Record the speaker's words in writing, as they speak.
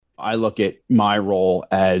I look at my role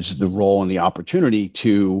as the role and the opportunity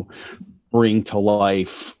to bring to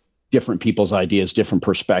life different people's ideas, different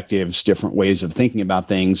perspectives, different ways of thinking about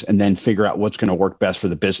things, and then figure out what's going to work best for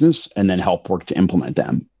the business and then help work to implement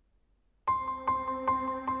them.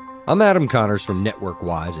 I'm Adam Connors from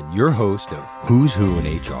NetworkWise and your host of Who's Who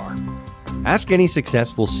in HR. Ask any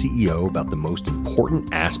successful CEO about the most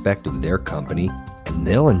important aspect of their company, and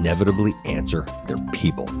they'll inevitably answer their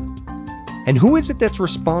people. And who is it that's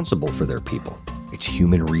responsible for their people? It's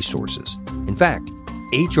human resources. In fact,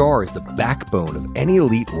 HR is the backbone of any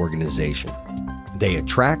elite organization. They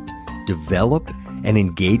attract, develop, and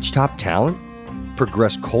engage top talent,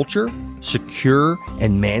 progress culture, secure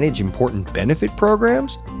and manage important benefit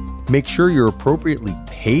programs, make sure you're appropriately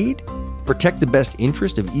paid, protect the best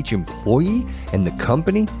interest of each employee and the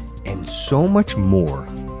company, and so much more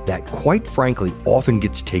that, quite frankly, often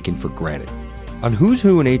gets taken for granted. On Who's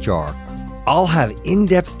Who in HR, I'll have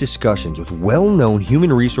in-depth discussions with well-known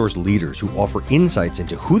human resource leaders who offer insights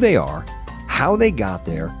into who they are, how they got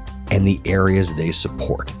there, and the areas they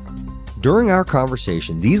support. During our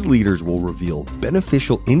conversation, these leaders will reveal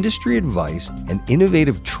beneficial industry advice and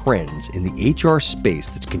innovative trends in the HR space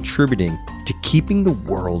that's contributing to keeping the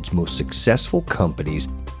world's most successful companies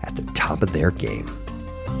at the top of their game.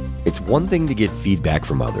 It's one thing to get feedback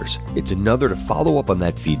from others. It's another to follow up on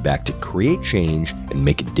that feedback to create change and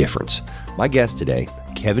make a difference. My guest today,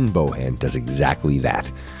 Kevin Bohan, does exactly that.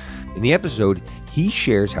 In the episode, he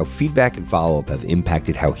shares how feedback and follow-up have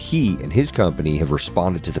impacted how he and his company have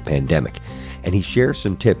responded to the pandemic, and he shares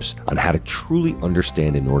some tips on how to truly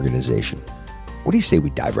understand an organization. What do you say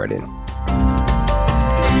we dive right in?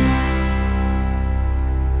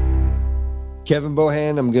 Kevin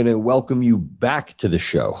Bohan, I'm going to welcome you back to the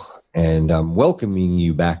show. And I'm welcoming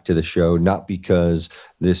you back to the show, not because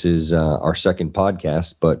this is our second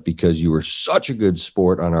podcast, but because you were such a good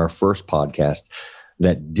sport on our first podcast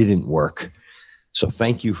that didn't work. So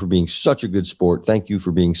thank you for being such a good sport. Thank you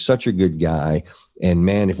for being such a good guy. And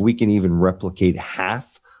man, if we can even replicate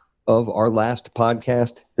half of our last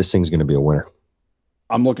podcast, this thing's going to be a winner.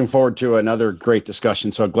 I'm looking forward to another great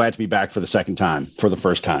discussion. So glad to be back for the second time, for the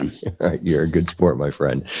first time. All right, you're a good sport, my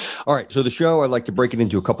friend. All right, so the show, I'd like to break it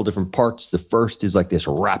into a couple different parts. The first is like this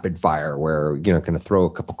rapid fire where, kind of throw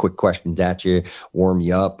a couple quick questions at you, warm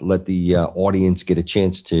you up, let the audience get a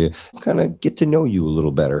chance to kind of get to know you a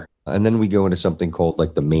little better. And then we go into something called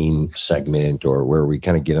like the main segment, or where we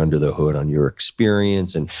kind of get under the hood on your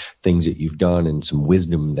experience and things that you've done and some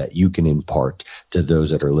wisdom that you can impart to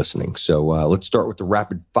those that are listening. So let's start with the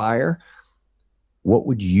rapid fire. What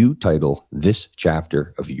would you title this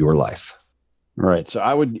chapter of your life? All right. So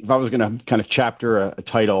I would, if I was going to kind of chapter a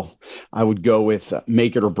title, I would go with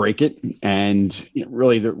Make It or Break It. And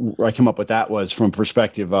really where I came up with that was from a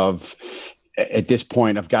perspective of, at this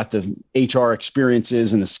point, I've got the HR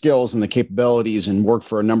experiences and the skills and the capabilities and work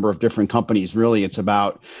for a number of different companies. Really, it's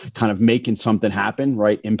about kind of making something happen,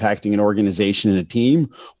 right? Impacting an organization and a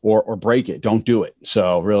team, or break it. Don't do it.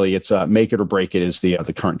 So really, it's Make It or Break It is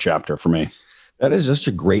the current chapter for me. That is just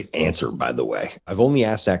a great answer, by the way. I've only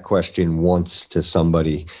asked that question once to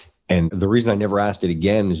somebody. And the reason I never asked it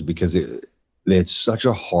again is because it's such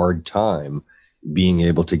a hard time being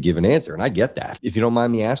able to give an answer. And I get that. If you don't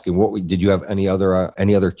mind me asking, did you have any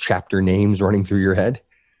other chapter names running through your head?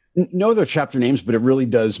 No other chapter names, but it really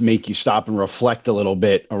does make you stop and reflect a little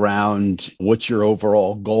bit around what's your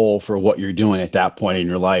overall goal for what you're doing at that point in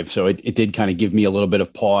your life. So it did kind of give me a little bit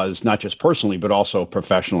of pause, not just personally, but also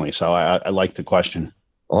professionally. So I like the question.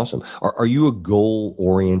 Awesome. Are you a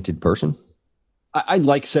goal-oriented person? I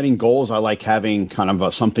like setting goals. I like having kind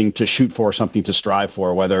of something to shoot for, something to strive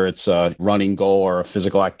for, whether it's a running goal or a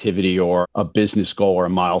physical activity or a business goal or a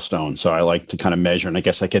milestone. So I like to kind of measure, and I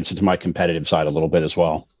guess that gets into my competitive side a little bit as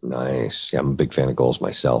well. Nice. Yeah, I'm a big fan of goals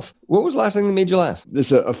myself. What was the last thing that made you laugh?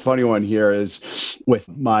 This is a funny one here is with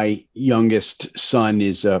my youngest son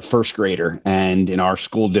is a first grader, and in our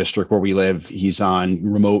school district where we live, he's on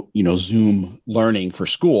remote, Zoom learning for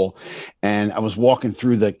school. And I was walking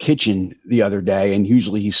through the kitchen the other day, and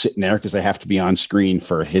usually he's sitting there because they have to be on screen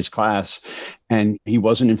for his class. And he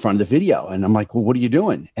wasn't in front of the video. And I'm like, well, what are you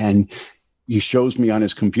doing? And he shows me on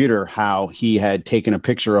his computer how he had taken a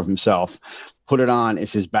picture of himself, put it on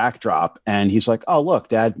as his backdrop. And he's like, oh, look,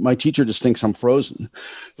 Dad, my teacher just thinks I'm frozen.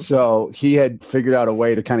 So he had figured out a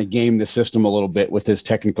way to kind of game the system a little bit with his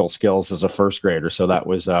technical skills as a first grader. So that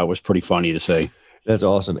was pretty funny to see. That's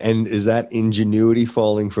awesome. And is that ingenuity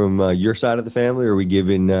falling from your side of the family, or are we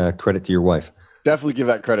giving credit to your wife? Definitely give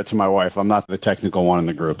that credit to my wife. I'm not the technical one in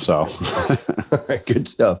the group, so. All right, good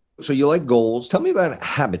stuff. So you like goals. Tell me about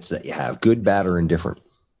habits that you have, good, bad, or indifferent.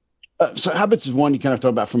 So habits is one you kind of talk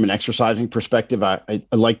about from an exercising perspective. I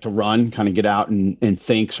like to run, kind of get out and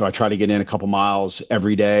think. So I try to get in a couple miles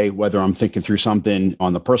every day, whether I'm thinking through something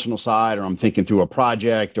on the personal side or I'm thinking through a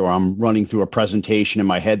project or I'm running through a presentation in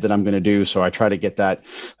my head that I'm going to do. So I try to get that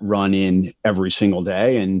run in every single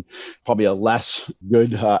day. And probably a less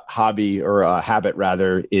good hobby or habit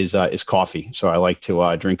rather is coffee. So I like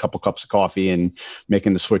to drink a couple cups of coffee and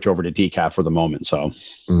making the switch over to decaf for the moment. So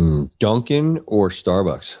Dunkin' or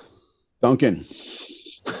Starbucks? Dunkin'.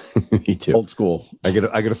 Me too. Old school. I get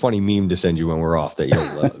a funny meme to send you when we're off that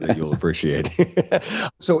you'll appreciate.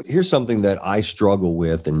 So here's something that I struggle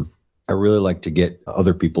with, and I really like to get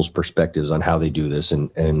other people's perspectives on how they do this,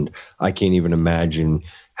 and I can't even imagine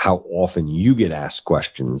how often you get asked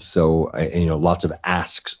questions. So lots of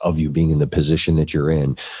asks of you being in the position that you're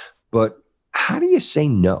in. But how do you say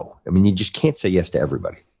no? I mean, you just can't say yes to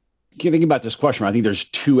everybody. Thinking about this question, I think there's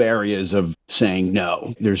two areas of saying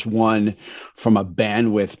no. There's one from a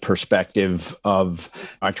bandwidth perspective of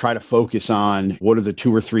I try to focus on what are the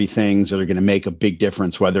 2 or 3 things that are going to make a big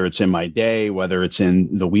difference, whether it's in my day, whether it's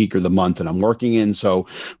in the week or the month that I'm working in. So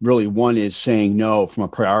really one is saying no from a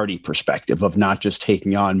priority perspective of not just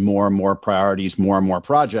taking on more and more priorities, more and more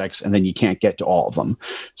projects, and then you can't get to all of them.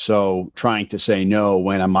 So trying to say no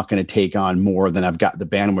when I'm not going to take on more than I've got the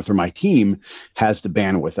bandwidth or my team has the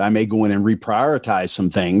bandwidth. I may go in and reprioritize some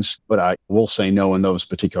things, but I will say no in those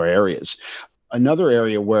particular areas. Another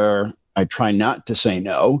area where I try not to say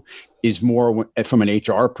no is more from an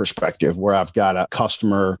HR perspective, where I've got a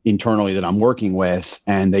customer internally that I'm working with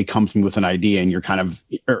and they come to me with an idea and you're kind of,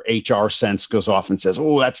 or HR sense goes off and says,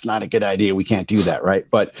 oh, that's not a good idea. We can't do that, right?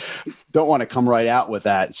 But don't want to come right out with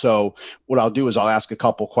that. So what I'll do is I'll ask a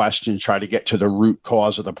couple questions, try to get to the root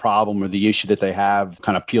cause of the problem or the issue that they have,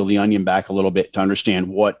 kind of peel the onion back a little bit to understand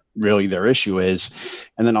what really their issue is.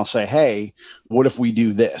 And then I'll say, hey, what if we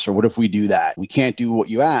do this? Or what if we do that? We can't do what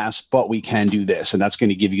you asked, but we can do this. And that's going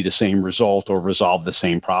to give you the same result or resolve the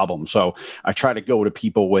same problem. So I try to go to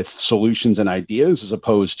people with solutions and ideas as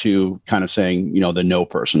opposed to kind of saying, the no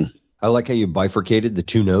person. I like how you bifurcated the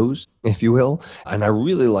 2 no's, if you will. And I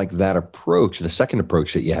really like that approach, the second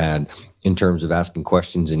approach that you had in terms of asking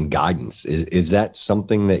questions and guidance. Is that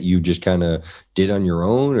something that you just kind of did on your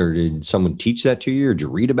own, or did someone teach that to you, or did you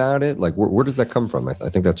read about it? Like, where does that come from? I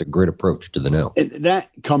think that's a great approach to the no. And that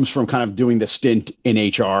comes from kind of doing the stint in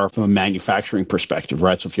HR from a manufacturing perspective,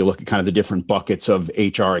 right? So if you look at kind of the different buckets of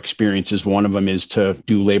HR experiences, one of them is to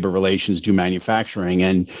do labor relations, do manufacturing,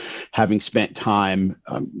 and having spent time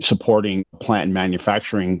supporting plant and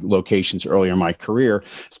manufacturing locations earlier in my career,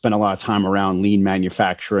 spent a lot of time around lean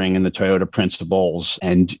manufacturing and the Toyota principles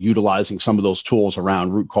and utilizing some of those tools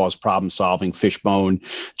around root cause problem solving, fishbone,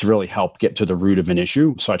 to really help get to the root of an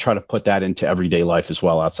issue. So I try to put that into everyday life as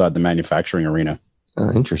well outside the manufacturing arena.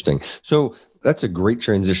 Interesting. So that's a great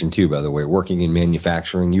transition too, by the way, working in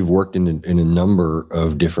manufacturing. You've worked in a number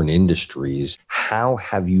of different industries. How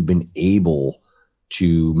have you been able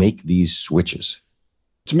to make these switches?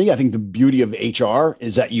 To me, I think the beauty of HR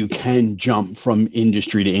is that you can jump from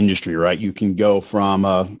industry to industry, right? You can go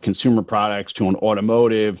from consumer products to an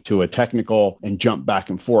automotive to a technical and jump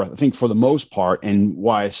back and forth. I think for the most part, and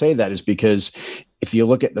why I say that is because if you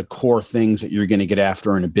look at the core things that you're going to get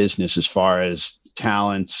after in a business as far as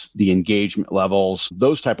talents, the engagement levels,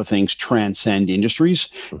 those type of things transcend industries.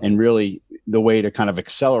 And really the way to kind of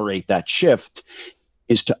accelerate that shift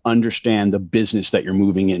is to understand the business that you're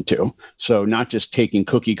moving into. So not just taking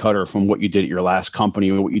cookie cutter from what you did at your last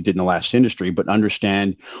company or what you did in the last industry, but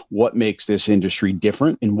understand what makes this industry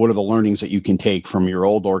different and what are the learnings that you can take from your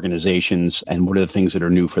old organizations and what are the things that are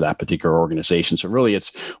new for that particular organization. So really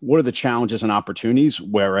it's what are the challenges and opportunities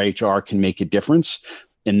where HR can make a difference.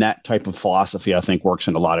 And that type of philosophy, I think, works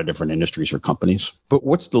in a lot of different industries or companies. But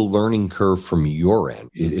what's the learning curve from your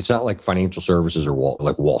end? It's not like financial services or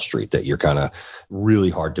Wall Street that you're kind of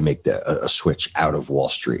really hard to make a switch out of Wall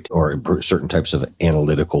Street or certain types of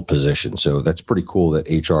analytical positions. So that's pretty cool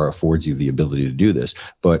that HR affords you the ability to do this.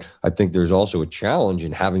 But I think there's also a challenge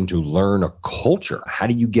in having to learn a culture. How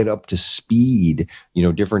do you get up to speed?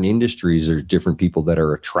 Different industries, there's different people that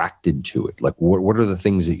are attracted to it. Like what are the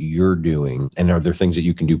things that you're doing? And are there things that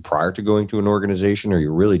you can do prior to going to an organization, or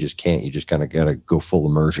you really just can't? You just kind of got to go full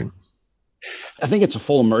immersion. I think it's a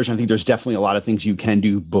full immersion. I think there's definitely a lot of things you can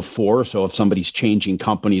do before. So if somebody's changing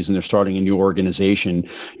companies and they're starting a new organization,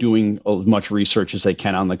 doing as much research as they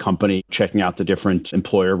can on the company, checking out the different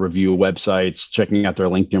employer review websites, checking out their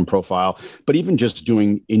LinkedIn profile, but even just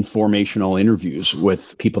doing informational interviews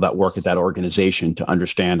with people that work at that organization to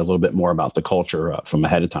understand a little bit more about the culture from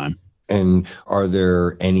ahead of time. And are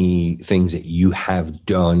there any things that you have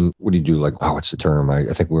done? What do you do? Like, oh, what's the term? I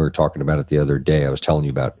think we were talking about it the other day. I was telling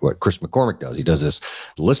you about what Chris McCormick does. He does this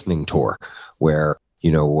listening tour where,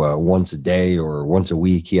 once a day or once a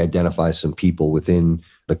week, he identifies some people within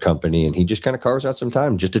the company and he just kind of carves out some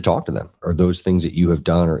time just to talk to them. Are those things that you have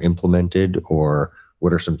done or implemented, or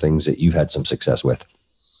what are some things that you've had some success with?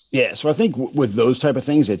 Yeah. So I think with those type of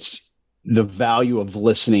things, it's the value of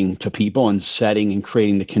listening to people and setting and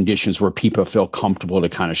creating the conditions where people feel comfortable to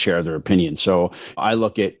kind of share their opinion. So I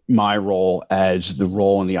look at my role as the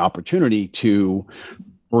role and the opportunity to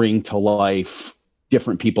bring to life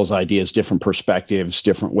different people's ideas, different perspectives,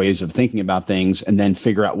 different ways of thinking about things, and then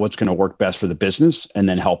figure out what's going to work best for the business and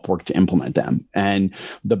then help work to implement them. And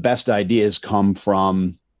the best ideas come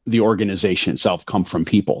from the organization itself, come from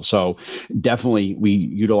people. So definitely we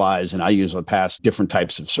utilize, and I use in the past, different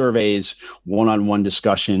types of surveys, one-on-one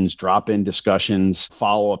discussions, drop-in discussions,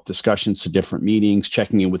 follow-up discussions to different meetings,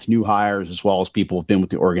 checking in with new hires, as well as people who've been with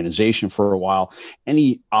the organization for a while,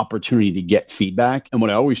 any opportunity to get feedback. And what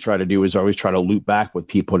I always try to do is always try to loop back with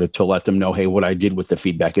people to let them know, hey, what I did with the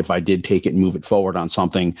feedback, if I did take it and move it forward on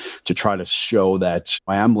something, to try to show that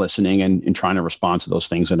I am listening and trying to respond to those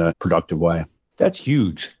things in a productive way. That's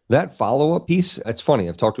huge. That follow-up piece, it's funny.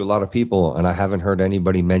 I've talked to a lot of people and I haven't heard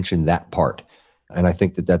anybody mention that part. And I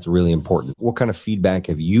think that that's really important. What kind of feedback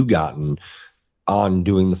have you gotten on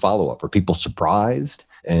doing the follow-up? Are people surprised?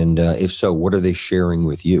 And if so, what are they sharing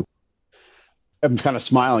with you? I'm kind of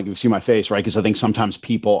smiling. You see my face, right? Because I think sometimes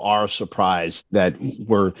people are surprised that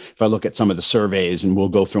if I look at some of the surveys and we'll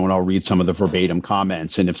go through and I'll read some of the verbatim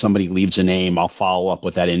comments. And if somebody leaves a name, I'll follow up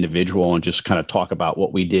with that individual and just kind of talk about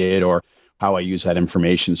what we did or how I use that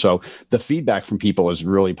information. So the feedback from people is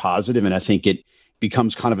really positive, and I think it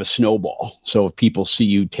becomes kind of a snowball. So if people see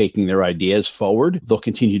you taking their ideas forward, they'll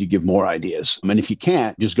continue to give more ideas. And if you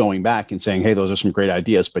can't, just going back and saying, hey, those are some great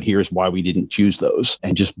ideas, but here's why we didn't choose those,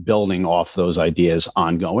 and just building off those ideas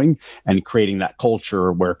ongoing and creating that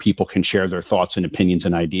culture where people can share their thoughts and opinions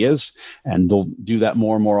and ideas, and they'll do that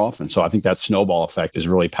more and more often. So I think that snowball effect is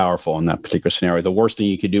really powerful in that particular scenario. The worst thing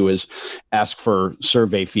you could do is ask for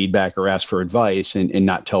survey feedback or ask for advice and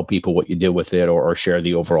not tell people what you did with it or share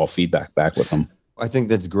the overall feedback back with them. I think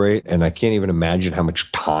that's great. And I can't even imagine how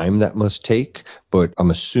much time that must take, but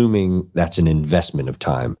I'm assuming that's an investment of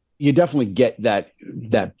time. You definitely get that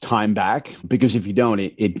time back, because if you don't,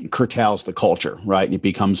 it curtails the culture, right? And it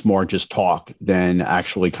becomes more just talk than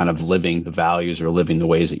actually kind of living the values or living the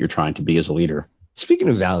ways that you're trying to be as a leader. Speaking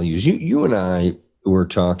of values, you and I were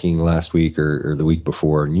talking last week or the week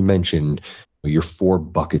before, and you mentioned your 4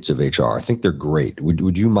 buckets of HR. I think they're great.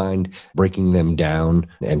 Would you mind breaking them down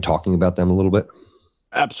and talking about them a little bit?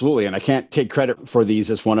 Absolutely. And I can't take credit for these,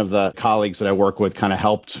 as one of the colleagues that I work with kind of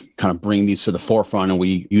helped kind of bring these to the forefront, and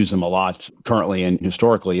we use them a lot currently and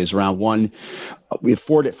historically. Is around one, we have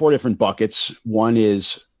four different buckets. One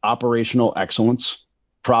is operational excellence,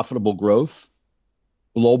 profitable growth,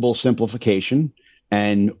 global simplification,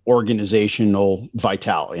 and organizational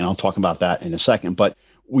vitality. And I'll talk about that in a second. But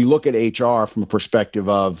we look at HR from a perspective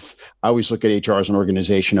of, I always look at HR as an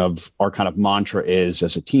organization of, our kind of mantra is,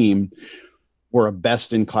 as a team, we're a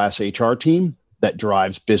best-in-class HR team that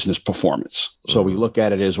drives business performance. So we look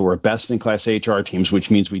at it as we're a best-in-class HR teams, which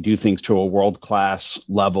means we do things to a world-class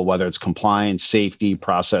level, whether it's compliance, safety,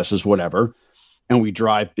 processes, whatever, and we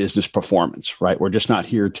drive business performance, right? We're just not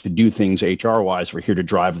here to do things HR-wise. We're here to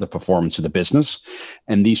drive the performance of the business.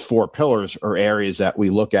 And these 4 pillars are areas that we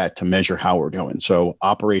look at to measure how we're doing. So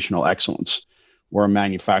operational excellence. We're a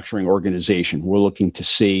manufacturing organization. We're looking to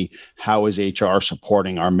see, how is HR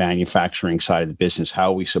supporting our manufacturing side of the business?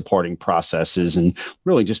 How are we supporting processes and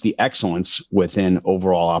really just the excellence within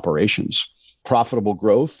overall operations? Profitable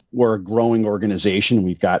growth. We're a growing organization.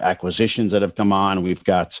 We've got acquisitions that have come on. We've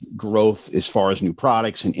got growth as far as new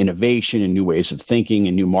products and innovation and new ways of thinking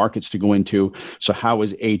and new markets to go into. So how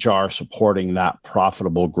is HR supporting that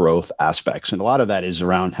profitable growth aspects? And a lot of that is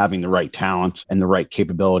around having the right talent and the right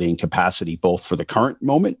capability and capacity, both for the current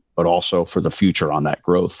moment, but also for the future on that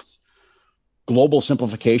growth. Global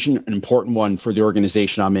simplification, an important one for the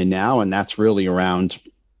organization I'm in now, and that's really around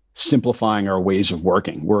simplifying our ways of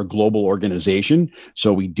working. We're a global organization,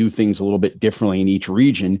 so we do things a little bit differently in each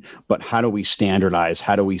region, but how do we standardize?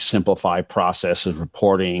 How do we simplify processes,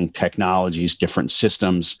 reporting, technologies, different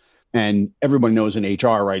systems? And everyone knows in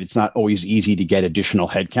HR, right, it's not always easy to get additional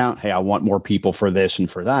headcount. Hey, I want more people for this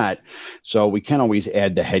and for that. So we can't always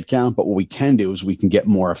add the headcount, but what we can do is we can get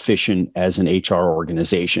more efficient as an HR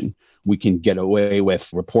organization. We can get away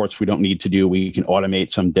with reports we don't need to do. We can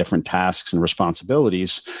automate some different tasks and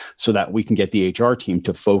responsibilities so that we can get the HR team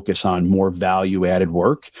to focus on more value-added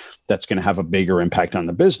work that's going to have a bigger impact on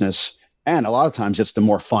the business. And a lot of times it's the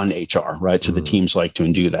more fun HR, right? So the teams like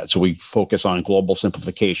to do that. So we focus on global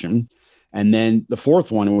simplification. And then the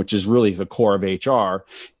fourth one, which is really the core of HR,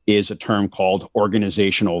 is a term called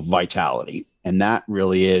organizational vitality. And that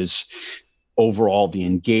really is overall the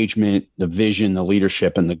engagement, the vision, the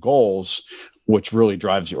leadership, and the goals, which really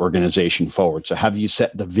drives the organization forward. So have you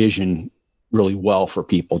set the vision really well for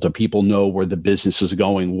people? Do people know where the business is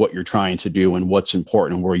going, what you're trying to do, and what's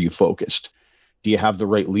important, and where you focused? Do you have the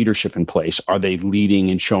right leadership in place? Are they leading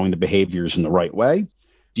and showing the behaviors in the right way?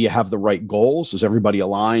 Do you have the right goals? Is everybody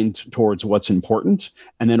aligned towards what's important?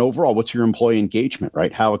 And then overall, what's your employee engagement,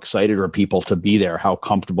 right? How excited are people to be there? How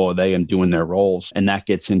comfortable are they in doing their roles? And that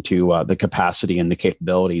gets into the capacity and the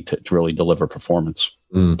capability to really deliver performance.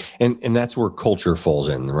 And that's where culture falls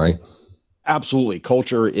in, right? Absolutely.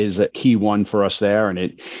 Culture is a key one for us there, and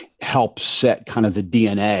it helps set kind of the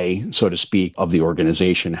DNA, so to speak, of the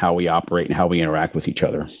organization, how we operate and how we interact with each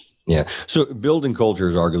other. Yeah. So building culture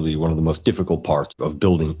is arguably one of the most difficult parts of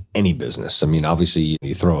building any business. I mean, obviously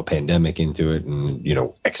you throw a pandemic into it and,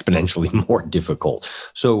 exponentially more difficult.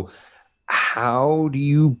 So how do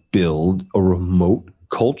you build a remote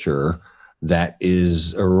culture that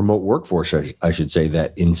is a remote workforce, I should say,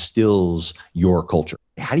 that instills your culture?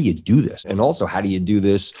 How do you do this? And also, how do you do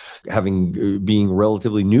this being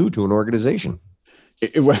relatively new to an organization?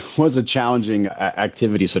 It was a challenging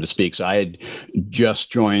activity, so to speak. So I had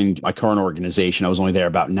just joined my current organization. I was only there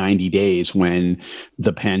about 90 days when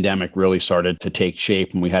the pandemic really started to take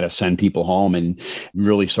shape, and we had to send people home and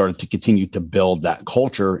really started to continue to build that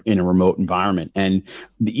culture in a remote environment. And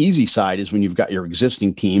the easy side is when you've got your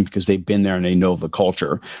existing team because they've been there and they know the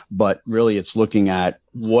culture. But really, it's looking at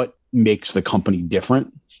what makes the company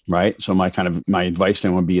different. Right. So my advice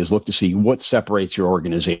then would be is look to see what separates your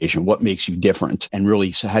organization, what makes you different, and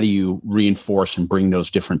really so how do you reinforce and bring those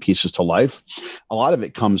different pieces to life? A lot of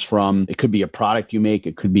it comes from, it could be a product you make,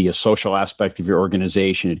 it could be a social aspect of your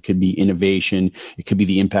organization, it could be innovation, it could be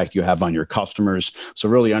the impact you have on your customers. So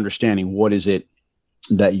really understanding what is it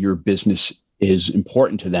that your business is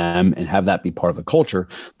important to them and have that be part of the culture.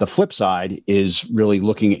 The flip side is really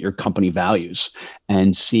looking at your company values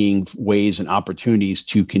and seeing ways and opportunities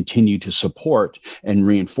to continue to support and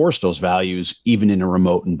reinforce those values, even in a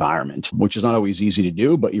remote environment, which is not always easy to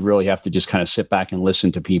do, but you really have to just kind of sit back and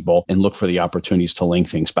listen to people and look for the opportunities to link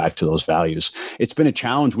things back to those values. It's been a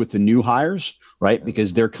challenge with the new hires, right?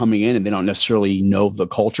 Because they're coming in and they don't necessarily know the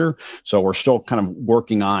culture. So we're still kind of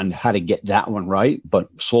working on how to get that one right. But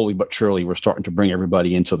slowly but surely, we're starting to bring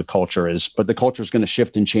everybody into the culture. But the culture is going to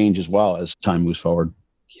shift and change as well as time moves forward.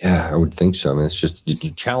 Yeah, I would think so. I mean, it's just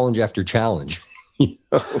challenge after challenge.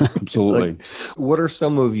 Absolutely. What are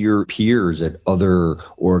some of your peers at other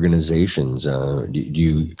organizations? Do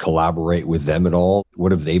you collaborate with them at all?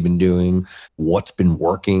 What have they been doing? What's been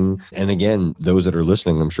working? And again, those that are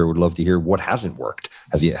listening, I'm sure would love to hear what hasn't worked.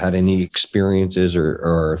 Have you had any experiences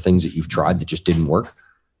or things that you've tried that just didn't work?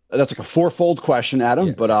 That's like a fourfold question,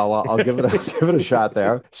 Adam, but I'll give it a shot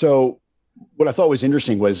there. So what I thought was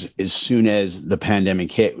interesting was as soon as the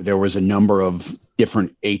pandemic hit, there was a number of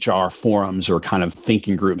different HR forums or kind of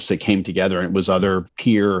thinking groups that came together. And it was other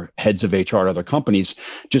peer heads of HR at other companies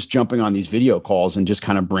just jumping on these video calls and just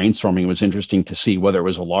kind of brainstorming. It was interesting to see whether it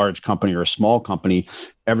was a large company or a small company,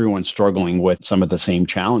 everyone's struggling with some of the same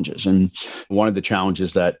challenges. And one of the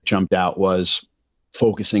challenges that jumped out was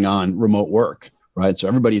focusing on remote work, right? So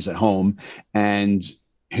everybody's at home, and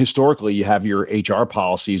historically, you have your HR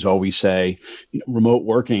policies always say remote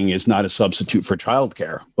working is not a substitute for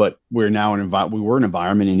childcare, but we were in an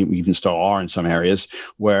environment, and we even still are in some areas,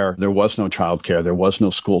 where there was no childcare, there was no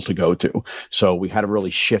school to go to. So we had to really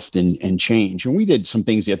shift and change. And we did some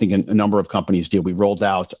things that I think a number of companies did. We rolled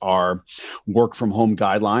out our work from home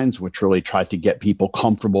guidelines, which really tried to get people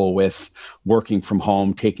comfortable with working from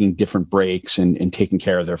home, taking different breaks and taking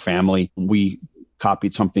care of their family. We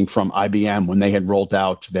copied something from IBM when they had rolled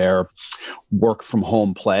out their work from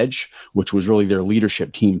home pledge, which was really their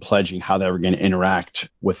leadership team pledging how they were going to interact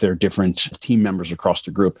with their different team members across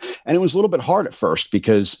the group. And it was a little bit hard at first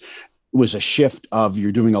because it was a shift of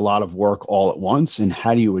you're doing a lot of work all at once, and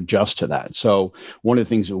how do you adjust to that? So one of the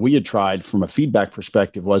things that we had tried from a feedback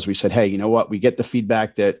perspective was we said, hey, you know what? We get the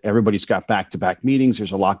feedback that everybody's got back-to-back meetings.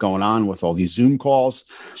 There's a lot going on with all these Zoom calls.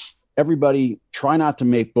 Everybody try not to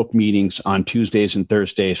make book meetings on Tuesdays and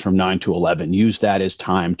Thursdays from 9 to 11. Use that as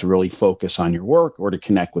time to really focus on your work or to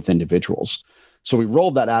connect with individuals. So we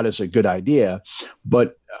rolled that out as a good idea.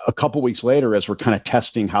 But a couple weeks later, as we're kind of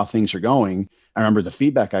testing how things are going, I remember the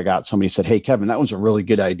feedback I got. Somebody said, "Hey, Kevin, that was a really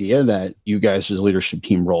good idea that you guys as a leadership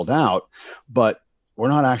team rolled out, but we're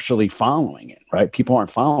not actually following it, right? People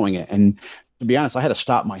aren't following it." And to be honest, I had to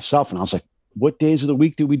stop myself, and I was like, what days of the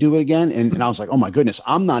week do we do it again? And I was like, oh my goodness,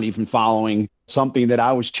 I'm not even following something that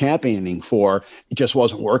I was championing for. It just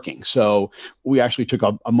wasn't working. So we actually took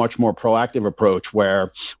a much more proactive approach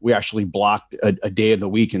where we actually blocked a day of the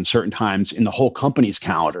week in certain times in the whole company's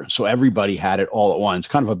calendar. So everybody had it all at once,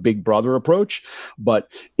 kind of a big brother approach,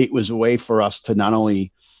 but it was a way for us to not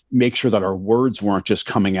only make sure that our words weren't just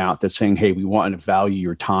coming out that saying, hey, we want to value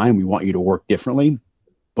your time. We want you to work differently.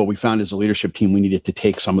 But we found as a leadership team, we needed to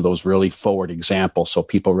take some of those really forward examples so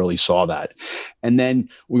people really saw that. And then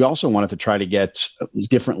we also wanted to try to get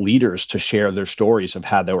different leaders to share their stories of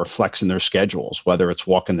how they were flexing their schedules, whether it's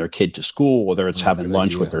walking their kid to school, whether it's having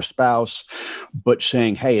lunch with their spouse, but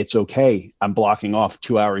saying, hey, it's okay. I'm blocking off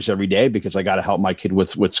 2 hours every day because I got to help my kid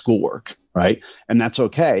with schoolwork. Right. And that's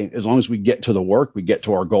okay. As long as we get to the work, we get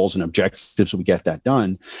to our goals and objectives, we get that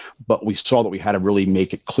done. But we saw that we had to really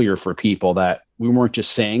make it clear for people that we weren't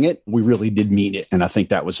just saying it, we really did mean it. And I think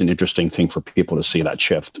that was an interesting thing for people to see that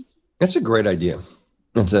shift. That's a great idea.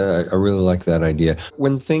 I really like that idea.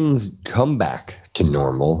 When things come back to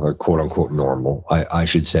normal, or quote unquote normal, I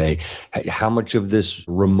should say, how much of this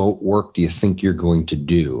remote work do you think you're going to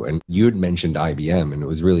do? And you had mentioned IBM, and it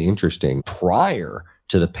was really interesting. Prior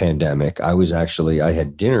to the pandemic, I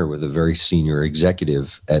had dinner with a very senior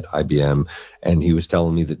executive at IBM, and he was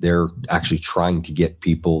telling me that they're actually trying to get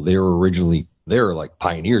people. They're like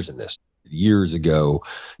pioneers in this years ago,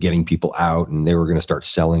 getting people out, and they were going to start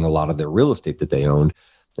selling a lot of their real estate that they owned.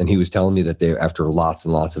 And he was telling me that after lots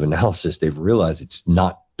and lots of analysis, they've realized it's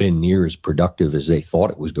not been near as productive as they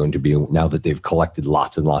thought it was going to be now that they've collected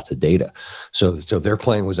lots and lots of data. So their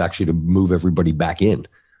plan was actually to move everybody back in.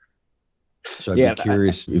 So I'd be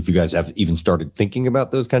curious if you guys have even started thinking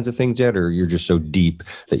about those kinds of things yet, or you're just so deep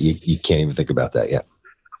that you can't even think about that yet.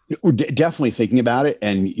 We're definitely thinking about it.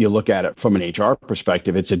 And you look at it from an HR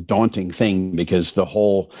perspective, it's a daunting thing because the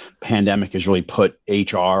whole pandemic has really put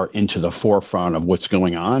HR into the forefront of what's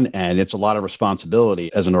going on. And it's a lot of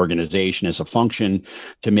responsibility as an organization, as a function,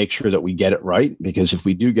 to make sure that we get it right. Because if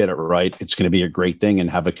we do get it right, it's going to be a great thing and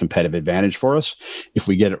have a competitive advantage for us. If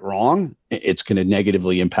we get it wrong, it's going to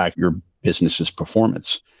negatively impact your business's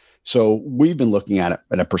performance. So we've been looking at it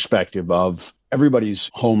at a perspective of everybody's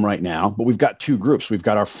home right now, but we've got two groups. We've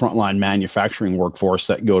got our frontline manufacturing workforce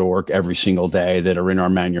that go to work every single day that are in our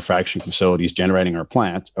manufacturing facilities generating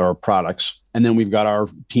our products. And then we've got our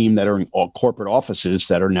team that are in all corporate offices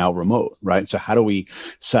that are now remote, right? So how do we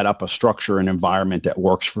set up a structure and environment that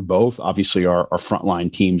works for both? Obviously, our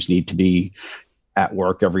frontline teams need to be at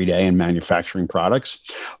work every day in manufacturing products,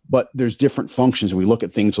 but there's different functions and we look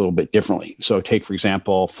at things a little bit differently. So take, for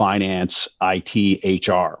example, finance, IT,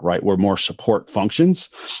 HR, right? We're more support functions.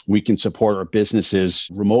 We can support our businesses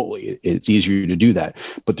remotely. It's easier to do that,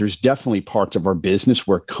 but there's definitely parts of our business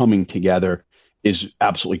where coming together is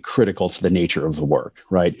absolutely critical to the nature of the work,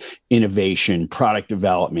 right? Innovation, product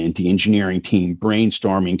development, the engineering team,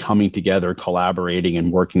 brainstorming, coming together, collaborating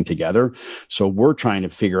and working together. So we're trying to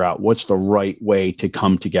figure out what's the right way to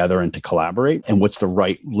come together and to collaborate and what's the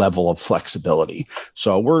right level of flexibility.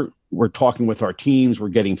 So we're talking with our teams, we're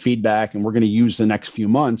getting feedback, and we're going to use the next few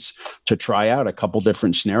months to try out a couple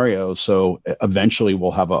different scenarios. So eventually we'll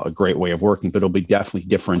have a great way of working, but it'll be definitely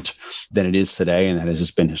different than it is today and that has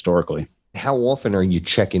been historically. How often are you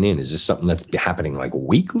checking in? Is this something that's happening like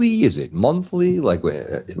weekly? Is it monthly? Like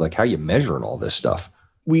how are you measuring all this stuff?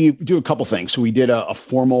 We do a couple things. So we did a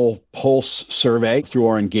formal pulse survey through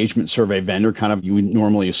our engagement survey vendor, kind of you would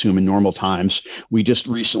normally assume in normal times. We just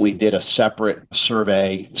recently did a separate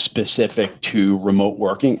survey specific to remote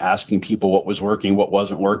working, asking people what was working, what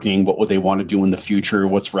wasn't working, what would they want to do in the future,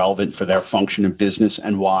 what's relevant for their function of business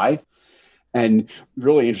and why. And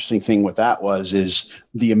really interesting thing with that is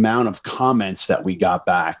the amount of comments that we got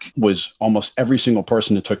back was almost every single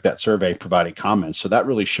person that took that survey provided comments. So that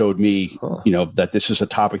really showed me, that this is a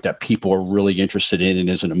topic that people are really interested in and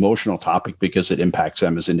is an emotional topic because it impacts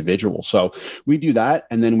them as individuals. So we do that.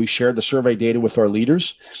 And then we share the survey data with our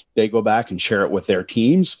leaders. They go back and share it with their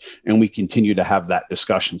teams and we continue to have that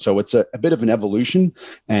discussion. So it's a bit of an evolution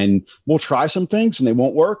and we'll try some things and they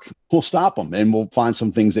won't work. We'll stop them and we'll find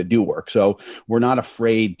some things that do work. So we're not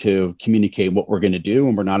afraid to communicate what we're going to do.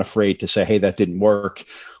 And we're not afraid to say, hey, that didn't work.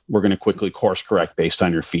 We're going to quickly course correct based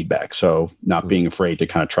on your feedback. So not being afraid to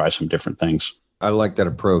kind of try some different things. I like that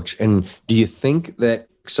approach. And do you think that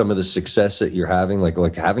some of the success that you're having,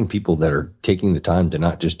 like having people that are taking the time to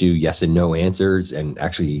not just do yes and no answers and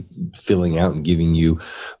actually filling out and giving you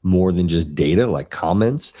more than just data, like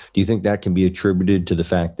comments? Do you think that can be attributed to the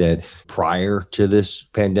fact that prior to this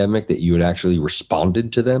pandemic that you had actually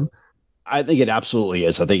responded to them? I think it absolutely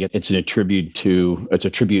is. I think it's a tribute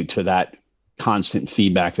to that constant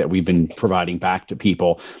feedback that we've been providing back to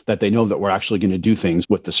people, that they know that we're actually going to do things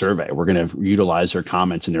with the survey. We're going to utilize their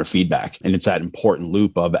comments and their feedback. And it's that important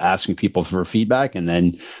loop of asking people for feedback and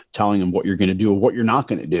then telling them what you're going to do or what you're not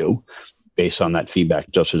going to do based on that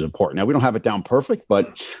feedback, just as important. Now, we don't have it down perfect,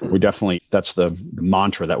 but that's the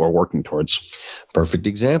mantra that we're working towards. Perfect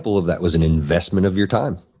example of that was an investment of your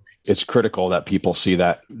time. It's critical that people see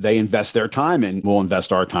that they invest their time, and we'll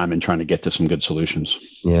invest our time in trying to get to some good solutions.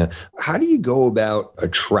 Yeah. How do you go about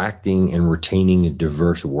attracting and retaining a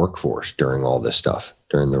diverse workforce during all this stuff,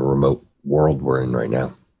 during the remote world we're in right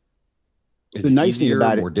now? Is the nice thing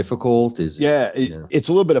about it, more difficult? It's a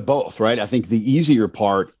little bit of both, right? I think the easier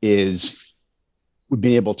part is we've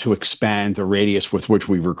been able to expand the radius with which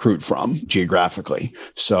we recruit from geographically.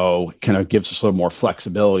 So it kind of gives us a little more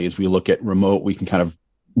flexibility as we look at remote. We can kind of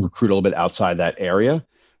recruit a little bit outside that area.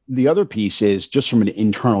 The other piece is just from an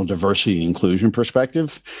internal diversity and inclusion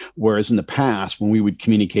perspective, whereas in the past, when we would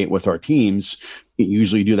communicate with our teams, you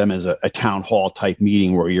usually do them as a town hall type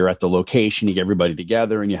meeting where you're at the location, you get everybody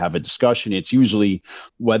together and you have a discussion. It's usually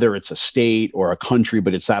whether it's a state or a country,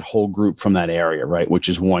 but it's that whole group from that area, right? Which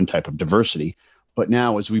is one type of diversity. But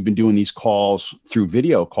now, as we've been doing these calls through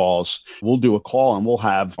video calls, we'll do a call and we'll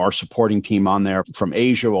have our supporting team on there from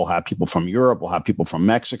Asia. We'll have people from Europe. We'll have people from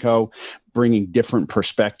Mexico, bringing different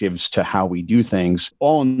perspectives to how we do things,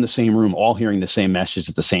 all in the same room, all hearing the same message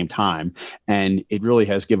at the same time. And it really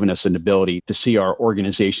has given us an ability to see our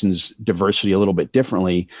organization's diversity a little bit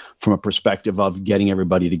differently from a perspective of getting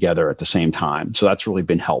everybody together at the same time. So that's really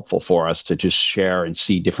been helpful for us to just share and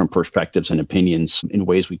see different perspectives and opinions in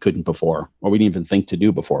ways we couldn't before, or we didn't even think to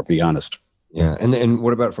do before, to be honest. Yeah. And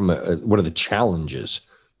what about what are the challenges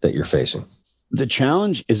that you're facing? The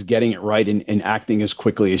challenge is getting it right and acting as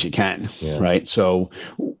quickly as you can, right? So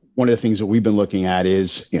one of the things that we've been looking at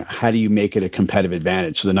is, how do you make it a competitive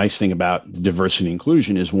advantage? So the nice thing about diversity and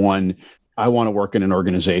inclusion is, one, I want to work in an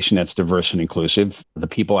organization that's diverse and inclusive. The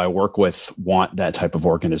people I work with want that type of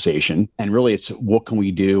organization. And really, it's what can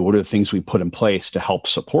we do? What are the things we put in place to help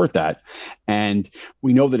support that? And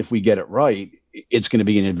we know that if we get it right, it's going to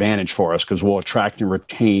be an advantage for us because we'll attract and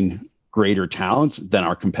retain greater talent than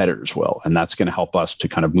our competitors will. And that's going to help us to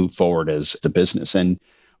kind of move forward as the business. And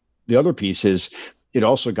the other piece is it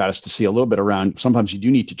also got us to see a little bit around, sometimes you do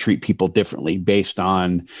need to treat people differently based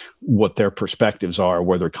on what their perspectives are,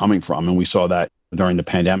 where they're coming from. And we saw that during the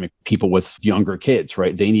pandemic, people with younger kids,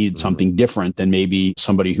 right? They needed something different than maybe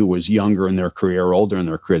somebody who was younger in their career or older in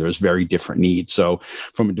their career. There's very different needs. So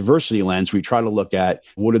from a diversity lens, we try to look at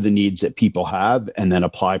what are the needs that people have and then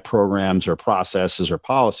apply programs or processes or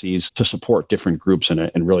policies to support different groups in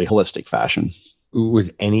a really holistic fashion.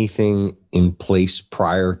 Was anything in place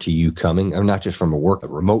prior to you coming? I'm not just from a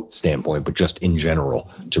remote standpoint, but just in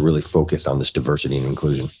general to really focus on this diversity and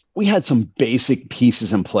inclusion? We had some basic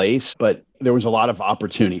pieces in place, but there was a lot of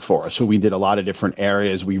opportunity for us. So we did a lot of different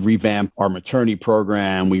areas. We revamped our maternity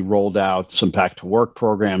program. We rolled out some back to work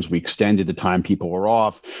programs. We extended the time people were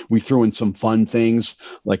off. We threw in some fun things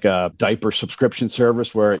like a diaper subscription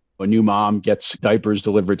service where a new mom gets diapers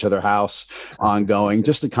delivered to their house ongoing,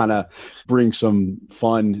 just to kind of bring some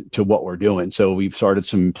fun to what we're doing. So we've started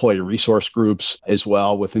some employee resource groups as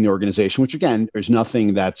well within the organization, which again, there's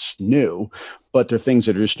nothing that's new, but they're things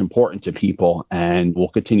that are just important to people. And we'll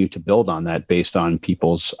continue to build on that based on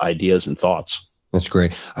people's ideas and thoughts. That's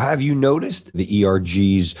great. Have you noticed the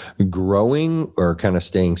ERGs growing or kind of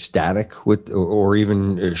staying static with, or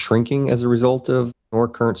even shrinking as a result of our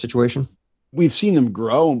current situation? We've seen them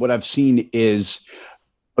grow. And what I've seen is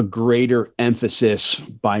a greater emphasis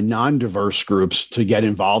by non-diverse groups to get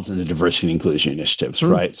involved in the diversity and inclusion initiatives,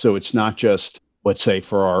 right? So it's not just, let's say,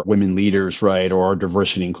 for our women leaders, right, or our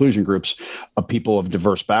diversity and inclusion groups of people of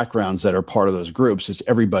diverse backgrounds that are part of those groups. It's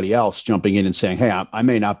everybody else jumping in and saying, hey, I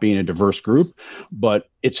may not be in a diverse group, but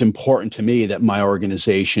it's important to me that my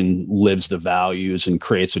organization lives the values and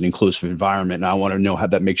creates an inclusive environment. And I want to know how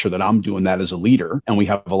that make sure that I'm doing that as a leader. And we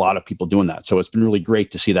have a lot of people doing that. So it's been really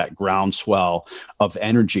great to see that groundswell of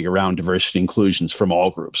energy around diversity and inclusions from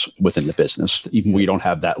all groups within the business, even we don't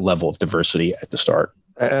have that level of diversity at the start.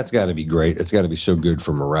 That's got to be great. It's got to be so good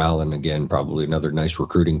for morale. And again, probably another nice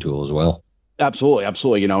recruiting tool as well. Absolutely,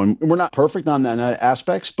 absolutely. And we're not perfect on that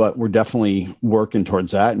aspects, but we're definitely working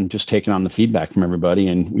towards that and just taking on the feedback from everybody.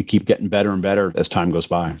 And we keep getting better and better as time goes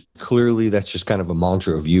by. Clearly, that's just kind of a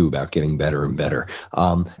mantra of you about getting better and better.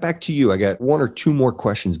 Back to you. I got one or two more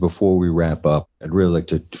questions before we wrap up. I'd really like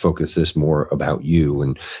to focus this more about you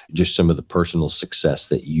and just some of the personal success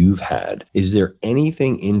that you've had. Is there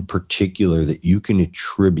anything in particular that you can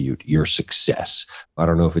attribute your success? I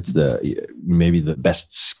don't know if it's maybe the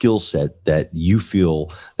best skill set that you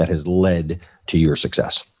feel that has led to your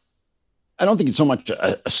success. I don't think it's so much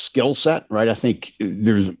a skill set, right? I think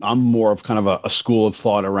I'm more of kind of a school of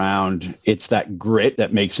thought around it's that grit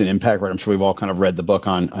that makes an impact, right? I'm sure we've all kind of read the book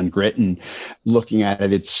on grit, and looking at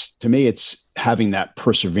it, to me, it's having that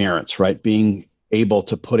perseverance, right? Being able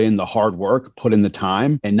to put in the hard work, put in the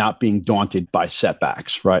time, and not being daunted by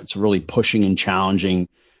setbacks, right? It's really pushing and challenging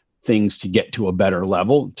things to get to a better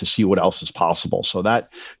level, to see what else is possible. So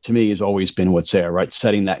that to me has always been what's there, right?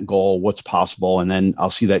 Setting that goal, what's possible. And then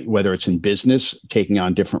I'll see that whether it's in business, taking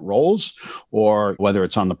on different roles, or whether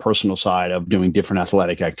it's on the personal side of doing different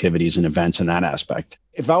athletic activities and events in that aspect.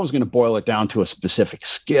 If I was going to boil it down to a specific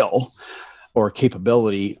skill or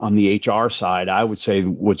capability on the HR side, I would say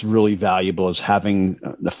what's really valuable is having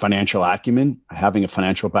the financial acumen, having a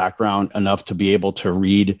financial background enough to be able to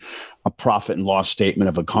read a profit and loss statement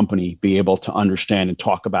of a company, be able to understand and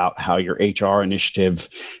talk about how your HR initiative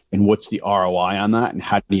and what's the ROI on that and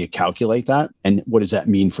how do you calculate that and what does that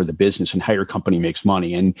mean for the business and how your company makes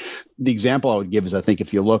money. And the example I would give is, I think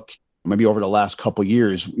if you look maybe over the last couple of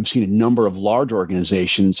years, we've seen a number of large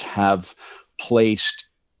organizations have placed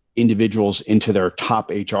individuals into their top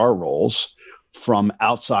HR roles from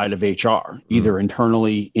outside of HR, either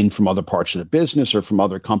internally in from other parts of the business or from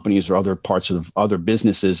other companies or other parts of other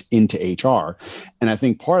businesses into HR. And I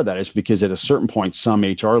think part of that is because at a certain point, some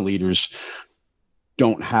HR leaders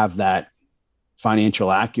don't have that financial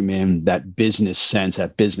acumen, that business sense,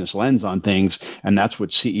 that business lens on things. And that's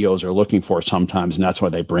what CEOs are looking for sometimes. And that's why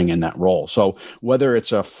they bring in that role. So whether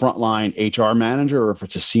it's a frontline HR manager or if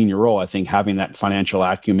it's a senior role, I think having that financial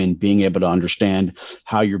acumen, being able to understand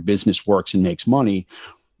how your business works and makes money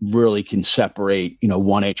really can separate,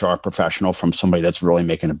 one HR professional from somebody that's really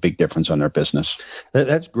making a big difference on their business.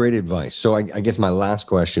 That's great advice. So I guess my last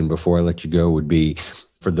question before I let you go would be,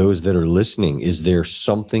 for those that are listening, is there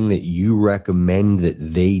something that you recommend that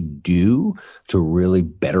they do to really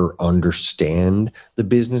better understand the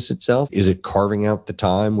business itself? Is it carving out the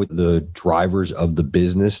time with the drivers of the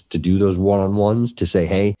business to do those one-on-ones to say,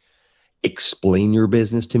 hey, explain your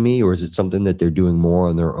business to me? Or is it something that they're doing more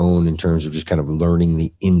on their own in terms of just kind of learning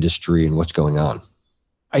the industry and what's going on?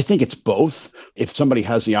 I think it's both. If somebody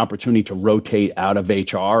has the opportunity to rotate out of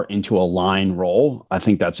HR into a line role, I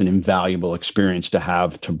think that's an invaluable experience to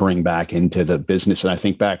have to bring back into the business. And I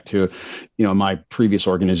think back to, my previous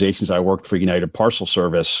organizations. I worked for United Parcel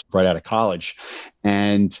Service right out of college.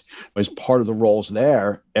 And as part of the roles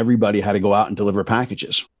there, everybody had to go out and deliver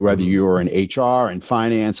packages. Whether you were in HR and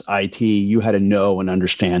finance, IT, you had to know and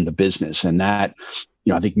understand the business. And that,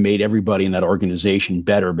 I think made everybody in that organization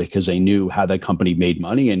better because they knew how that company made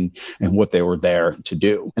money and what they were there to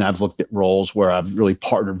do. And I've looked at roles where I've really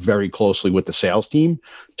partnered very closely with the sales team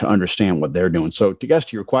to understand what they're doing. So to get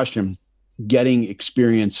to your question, getting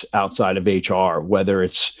experience outside of HR, whether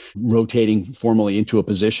it's rotating formally into a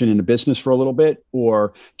position in the business for a little bit,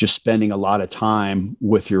 or just spending a lot of time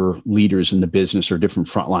with your leaders in the business or different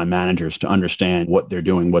frontline managers to understand what they're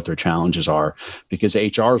doing, what their challenges are. Because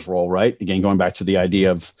HR's role, right? Again, going back to the idea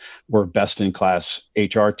of we're a best-in-class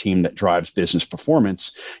HR team that drives business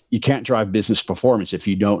performance. You can't drive business performance if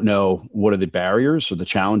you don't know what are the barriers or the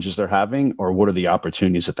challenges they're having, or what are the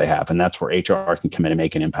opportunities that they have. And that's where HR can come in and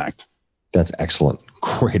make an impact. That's excellent.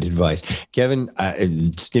 Great advice. Kevin,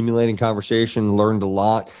 stimulating conversation, learned a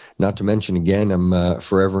lot. Not to mention, again, I'm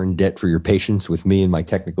forever in debt for your patience with me and my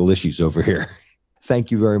technical issues over here.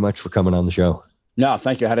 Thank you very much for coming on the show. No,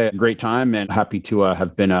 thank you. I had a great time and happy to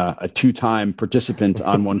have been a two-time participant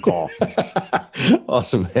on one call.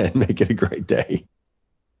 Awesome, man. Make it a great day.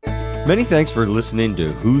 Many thanks for listening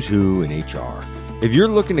to Who's Who in HR. If you're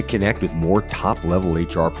looking to connect with more top-level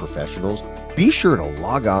HR professionals, be sure to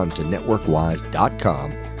log on to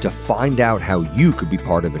networkwise.com to find out how you could be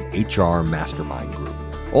part of an HR mastermind group.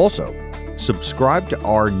 Also, subscribe to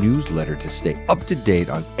our newsletter to stay up to date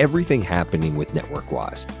on everything happening with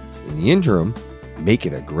NetworkWise. In the interim, make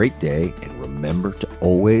it a great day and remember to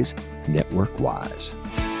always network wise.